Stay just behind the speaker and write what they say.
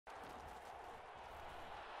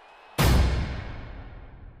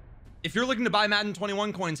If you're looking to buy Madden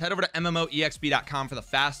 21 coins, head over to MMOEXP.com for the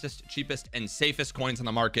fastest, cheapest, and safest coins on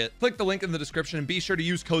the market. Click the link in the description and be sure to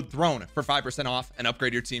use code THRONE for 5% off and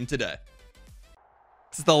upgrade your team today.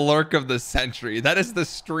 It's the lurk of the century. That is the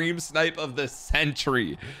stream snipe of the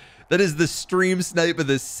century. That is the stream snipe of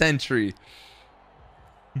the century.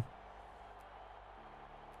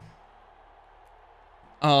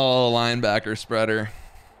 Oh, linebacker spreader.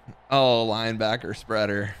 Oh, linebacker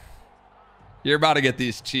spreader. You're about to get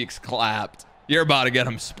these cheeks clapped. You're about to get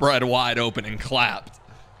them spread wide open and clapped.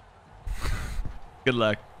 Good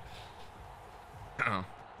luck. Uh-oh.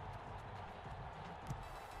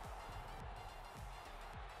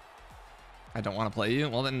 I don't want to play you.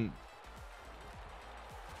 Well, then.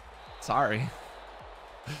 Sorry.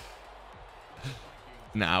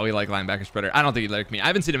 Nah, we like linebacker spreader. I don't think he liked me. I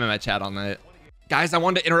haven't seen him in my chat all night. Guys, I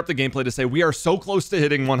wanted to interrupt the gameplay to say we are so close to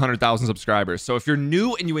hitting 100,000 subscribers. So if you're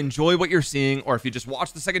new and you enjoy what you're seeing, or if you just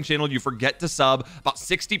watch the second channel, you forget to sub, about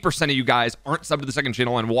 60% of you guys aren't subbed to the second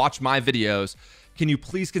channel and watch my videos, can you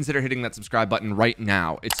please consider hitting that subscribe button right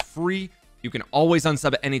now? It's free. You can always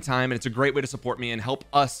unsub at any time, and it's a great way to support me and help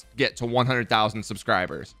us get to 100,000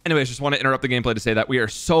 subscribers. Anyways, just want to interrupt the gameplay to say that we are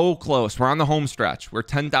so close. We're on the home stretch. We're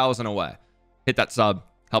 10,000 away. Hit that sub.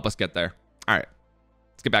 Help us get there. All right,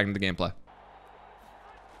 let's get back into the gameplay.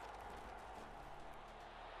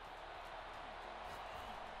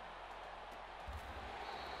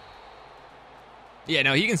 Yeah,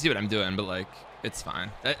 no, he can see what I'm doing, but like, it's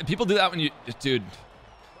fine. People do that when you, dude,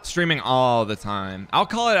 streaming all the time. I'll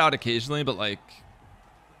call it out occasionally, but like,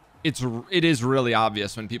 it is really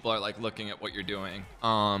obvious when people are like looking at what you're doing.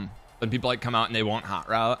 When people like come out and they won't hot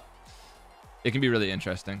route, it can be really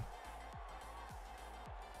interesting.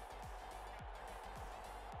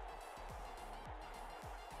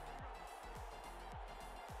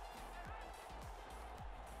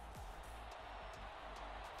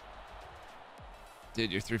 Dude,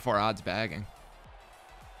 you're 3-4 odds bagging.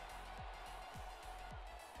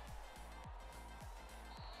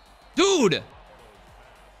 Dude!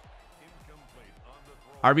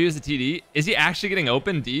 RB was a TD. Is he actually getting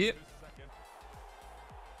open deep?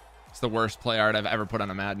 It's the worst play art I've ever put on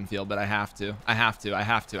a Madden field, but I have to. I had to. I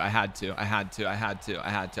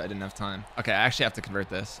didn't have time. Okay, I actually have to convert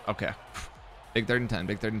this. Okay. Big 3rd and 10.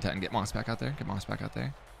 Big 3rd and 10. Get Moss back out there. Get Moss back out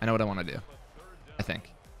there. I know what I want to do. I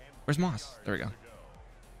think. Where's Moss? There we go.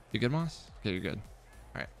 You good, Moss? Okay, you're good.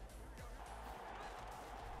 All right.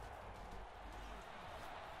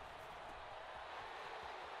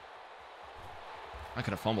 I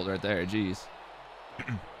could have fumbled right there. Jeez.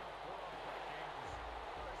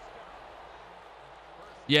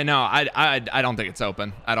 Yeah, no, I don't think it's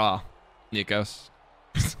open at all, Nikos.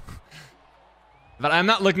 But I'm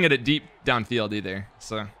not looking at it deep downfield either.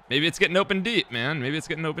 So maybe it's getting open deep, man. Maybe it's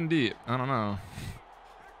getting open deep. I don't know.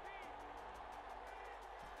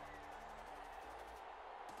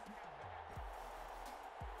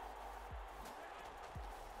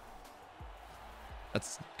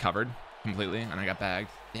 That's covered completely, and I got bagged.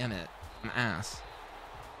 Damn it. I'm an ass.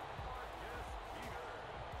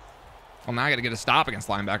 Well, now I got to get a stop against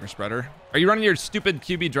linebacker spreader. Are you running your stupid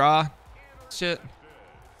QB draw shit?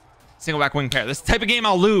 Single back wing pair. This type of game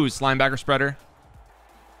I'll lose, linebacker spreader.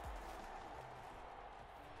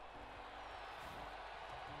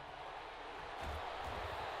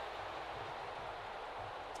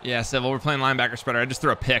 Yeah, Civil, we're playing linebacker spreader. I just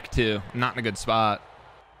threw a pick, too. I'm not in a good spot.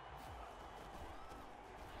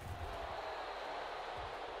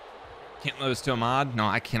 Can't lose to a mod? No,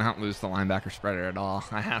 I cannot lose the linebacker spreader at all.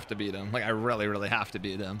 I have to beat him. Like, I really, really have to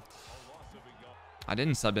beat him. I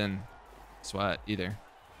didn't sub in Sweat either.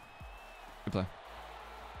 Good play.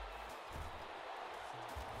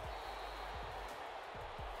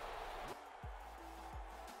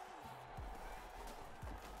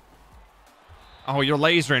 Oh, you're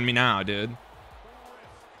lasering me now, dude. If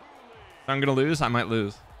I'm going to lose, I might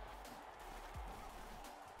lose.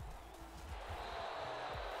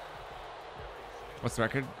 What's the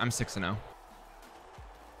record? I'm 6-0.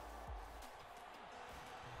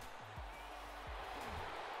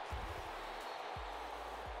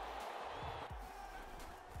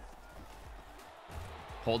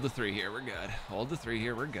 Hold the 3 here. We're good. Hold the 3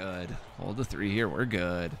 here. We're good. Hold the 3 here. We're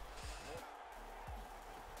good.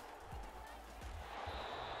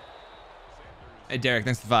 Hey, Derek.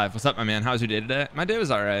 Thanks for the 5. What's up, my man? How was your day today? My day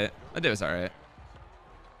was all right. My day was all right.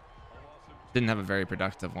 Didn't have a very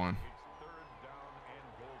productive one.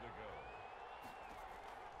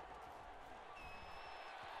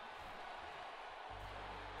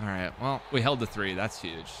 All right, well, we held the 3. That's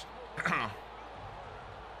huge.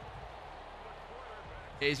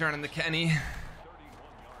 He's running the Kenny.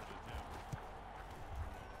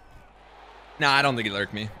 No, I don't think he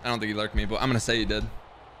lurked me. I don't think he lurked me, but I'm going to say he did.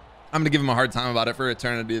 I'm going to give him a hard time about it for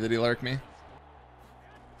eternity that he lurked me.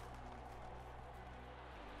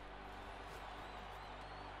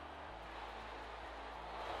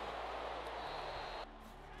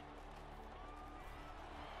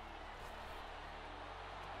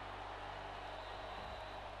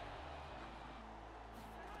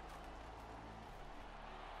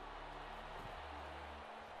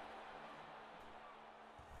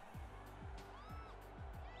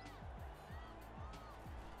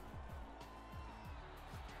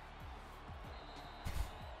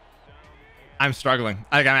 I'm struggling.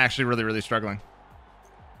 I'm actually really, really struggling.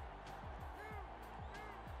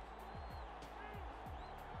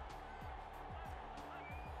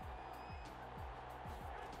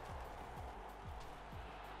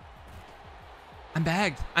 I'm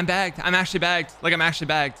bagged. I'm bagged. I'm actually bagged. Like, I'm actually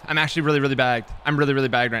bagged. I'm actually really, really bagged. I'm really, really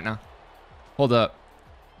bagged right now. Hold up.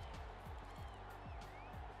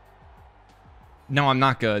 No, I'm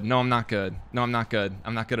not good. No, I'm not good. No, I'm not good.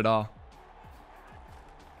 I'm not good at all.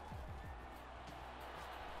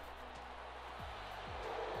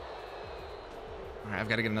 All right, I've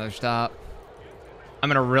got to get another stop.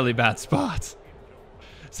 I'm in a really bad spot.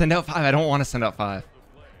 Send out 5. I don't want to send out 5.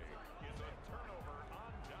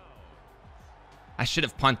 I should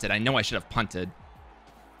have punted. I know I should have punted.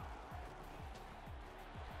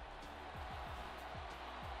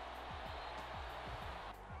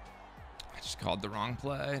 I just called the wrong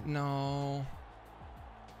play. No.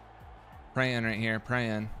 Praying right here.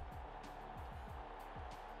 Praying.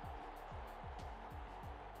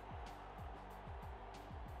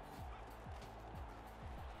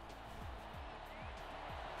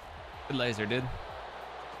 Good laser, dude.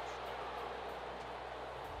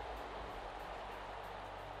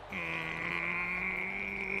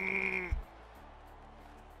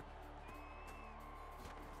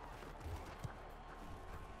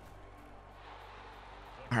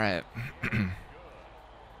 All right.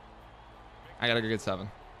 I gotta go get 7.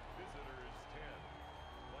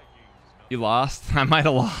 You lost? I might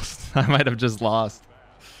have lost. I might have just lost.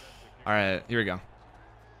 All right, here we go.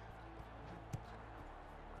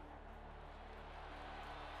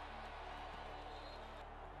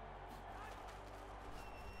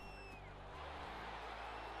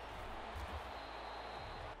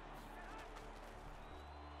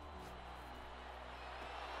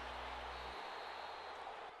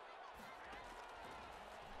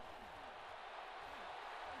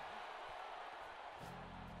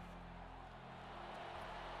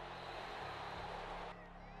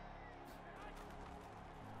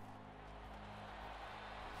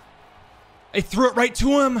 I threw it right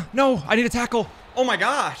to him. No, I need a tackle. Oh my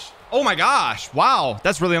gosh. Oh my gosh. Wow.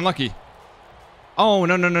 That's really unlucky. Oh,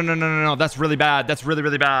 no, no, no, no, no, no, no. That's really bad. That's really,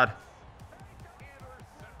 really bad.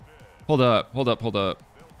 Hold up. Hold up. Hold up.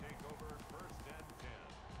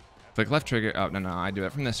 Click left trigger. Oh, no, no. I do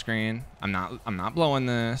it from this screen. I'm not blowing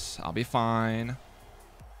this. I'll be fine.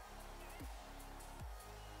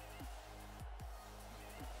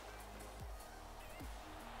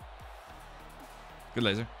 Good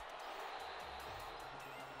laser.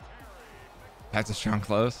 That's a strong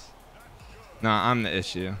close. No, I'm the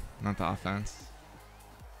issue, not the offense.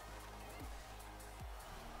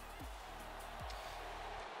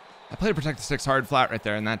 I played a protect the 6 hard flat right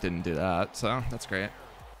there, and that didn't do that, so that's great.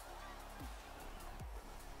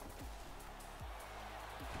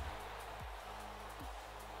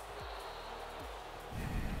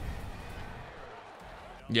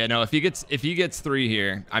 Yeah, no, if he gets 3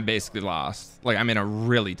 here, I'm basically lost. Like, I'm in a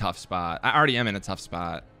really tough spot. I already am in a tough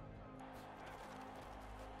spot.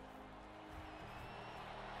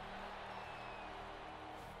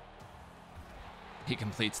 He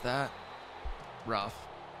completes that. Rough.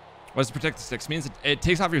 What does protect the 6 means? It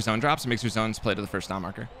takes off your zone drops and makes your zones play to the first down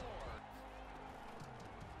marker.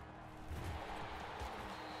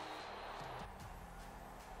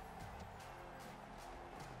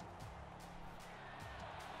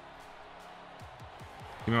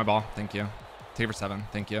 Give me my ball. Thank you. Take it for 7.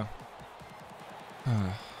 Thank you.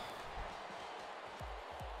 Yeah.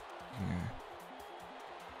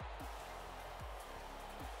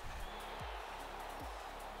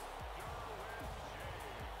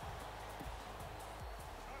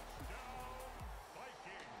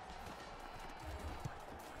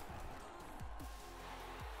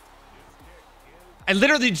 I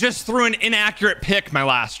literally just threw an inaccurate pick my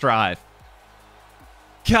last drive.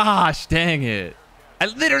 Gosh dang it. I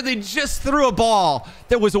literally just threw a ball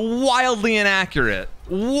that was wildly inaccurate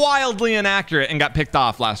and got picked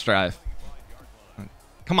off last drive.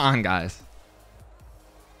 Come on, guys.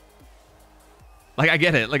 Like, I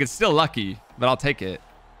get it. Like, it's still lucky, but I'll take it.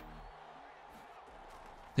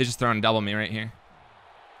 He's just throwing double me right here.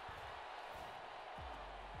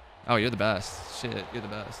 Oh, you're the best. Shit, you're the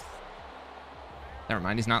best. Never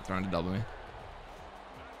mind, he's not throwing to double me.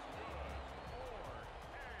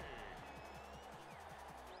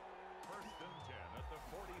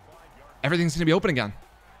 Everything's gonna be open again.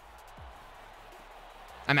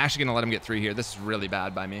 I'm actually gonna let him get 3 here. This is really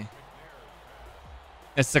bad by me.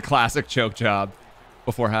 It's a classic choke job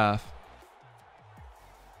before half.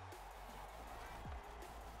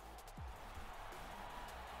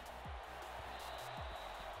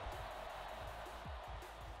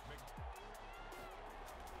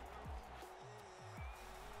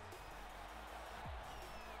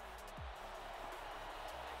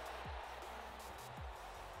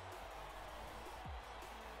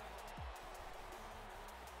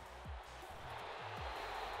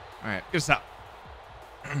 All right, good stop.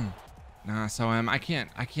 Nah, so I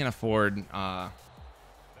can't afford. I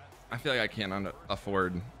feel like I can't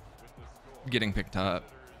afford getting picked up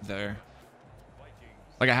there.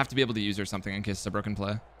 Like I have to be able to use or something in case it's a broken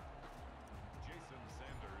play.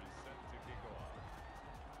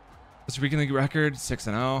 What's your weekend league record?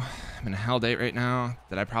 6-0. I'm in a hell date right now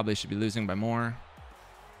that I probably should be losing by more.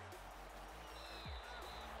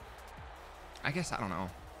 I guess I don't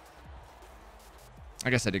know. I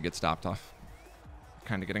guess I did get stopped off.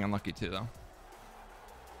 Kind of getting unlucky too, though.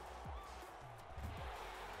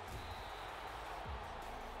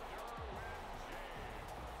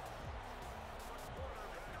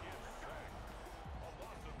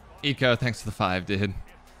 Eco, thanks for the 5, dude.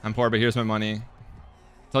 I'm poor, but here's my money.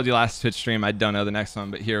 Told you last Twitch stream I don't know the next one,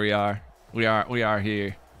 but here we are. We are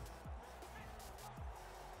here.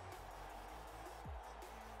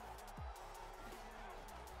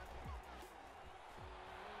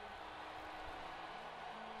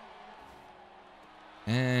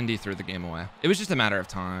 And he threw the game away. It was just a matter of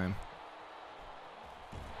time.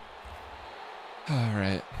 All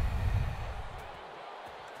right.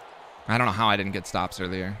 I don't know how I didn't get stops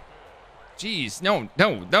earlier. Jeez, no.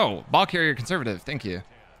 Ball carrier conservative. Thank you.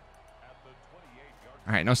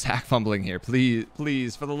 All right, no sack fumbling here.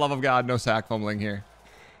 Please, for the love of God, no sack fumbling here.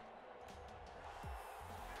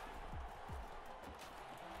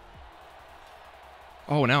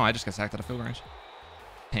 Oh, no, I just got sacked out of field range.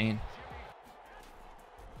 Pain.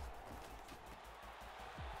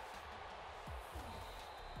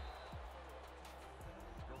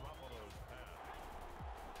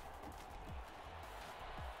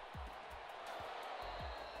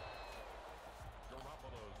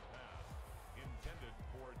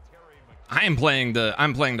 I'm playing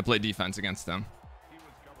to play defense against them.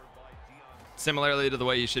 Similarly to the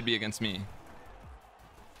way you should be against me.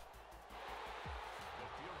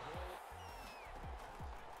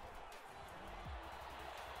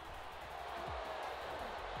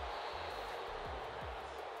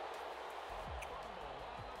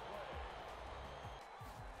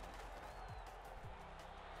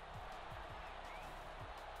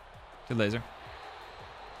 Good laser.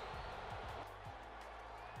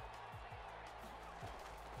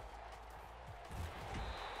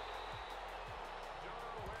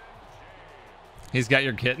 He's got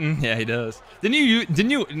your kitten? Yeah, he does. Didn't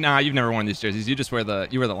you? Nah, you've never worn these jerseys. You just wear the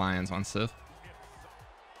Lions ones, so.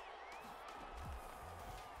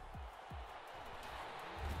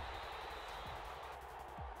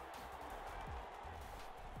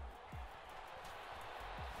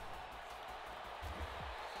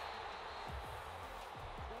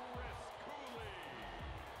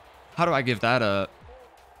 How do I give that up?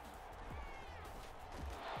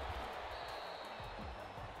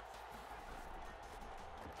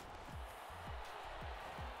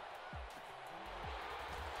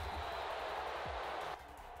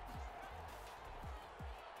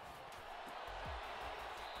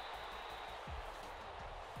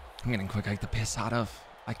 I'm getting quick hike the piss out of.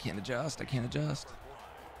 I can't adjust.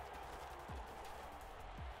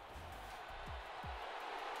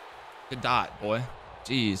 Good dot, boy.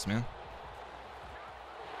 Jeez, man.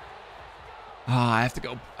 I have to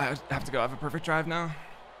go. I have a perfect drive now.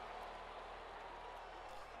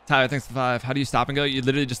 Tyler, thanks for the 5. How do you stop and go? You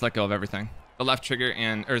literally just let go of everything. The left trigger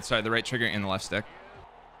the right trigger and the left stick.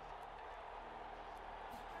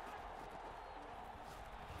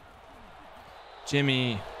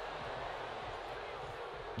 Jimmy.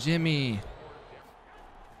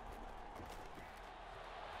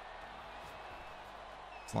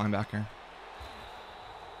 It's linebacker.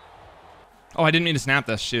 Oh, I didn't mean to snap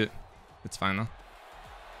this. Shoot. It's fine, though.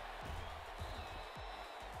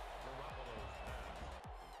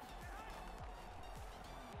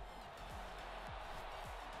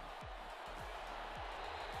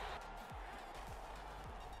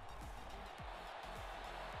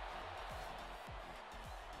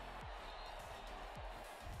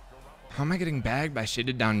 How am I getting bagged by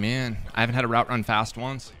shaded down man? I haven't had a route run fast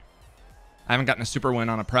once. I haven't gotten a super win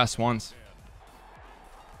on a press once.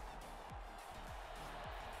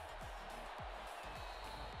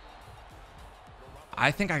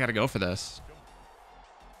 I think I got to go for this.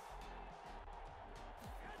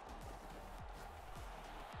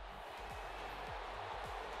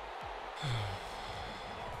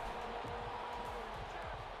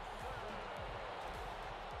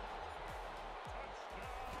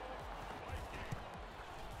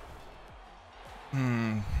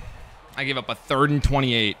 I gave up a 3rd and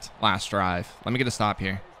 28 last drive. Let me get a stop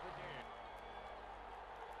here.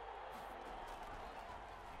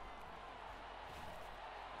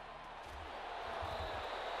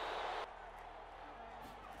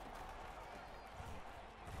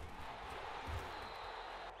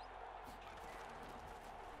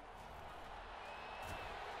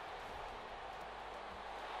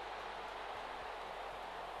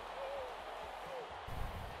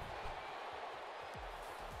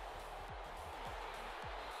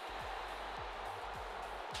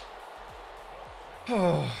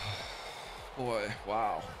 Oh, boy.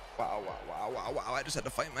 Wow. Wow, wow, wow, wow, wow. I just had to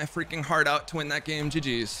fight my freaking heart out to win that game.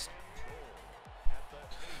 GG's.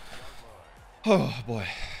 Oh, boy.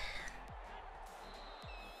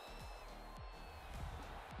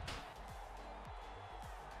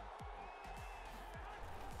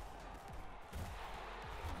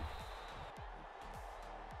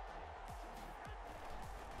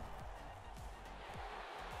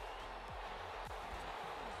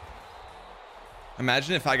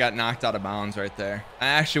 Imagine if I got knocked out of bounds right there. I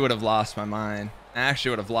actually would have lost my mind. I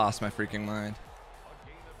actually would have lost my freaking mind.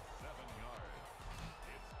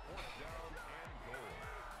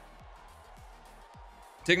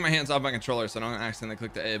 Taking my hands off my controller so I don't accidentally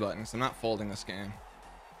click the A button because I'm not folding this game.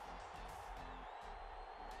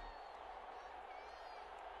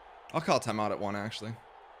 I'll call timeout at 1 actually.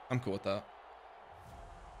 I'm cool with that.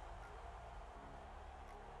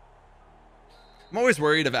 I'm always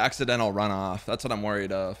worried of accidental runoff. That's what I'm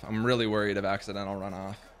worried of. I'm really worried of accidental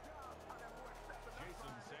runoff.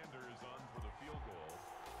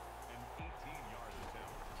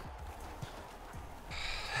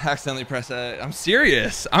 Accidentally press A. I'm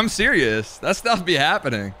serious. I'm serious. That stuff be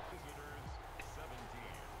happening.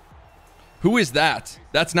 Who is that?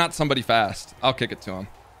 That's not somebody fast. I'll kick it to him.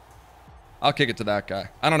 I'll kick it to that guy.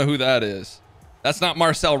 I don't know who that is. That's not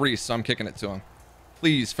Marcel Reese, so I'm kicking it to him.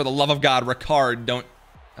 Please, for the love of God, Ricard, don't...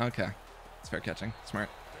 Okay. It's fair catching. Smart.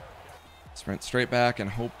 Sprint straight back and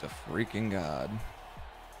hope to freaking God.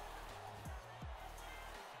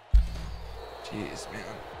 Jeez, man.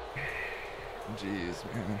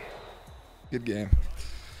 Jeez, man. Good game.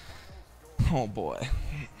 Oh, boy.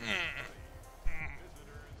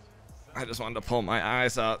 I just wanted to pull my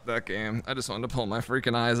eyes out that game. I just wanted to pull my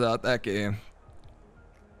freaking eyes out that game.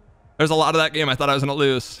 There's a lot of that game I thought I was gonna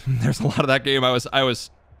lose. There's a lot of that game I was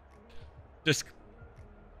just...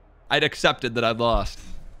 I'd accepted that I'd lost.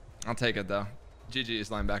 I'll take it though. GG's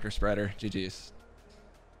linebacker spreader. GG's.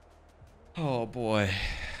 Oh boy.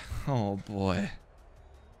 Oh boy.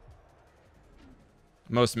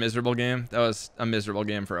 Most miserable game? That was a miserable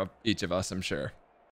game for each of us, I'm sure.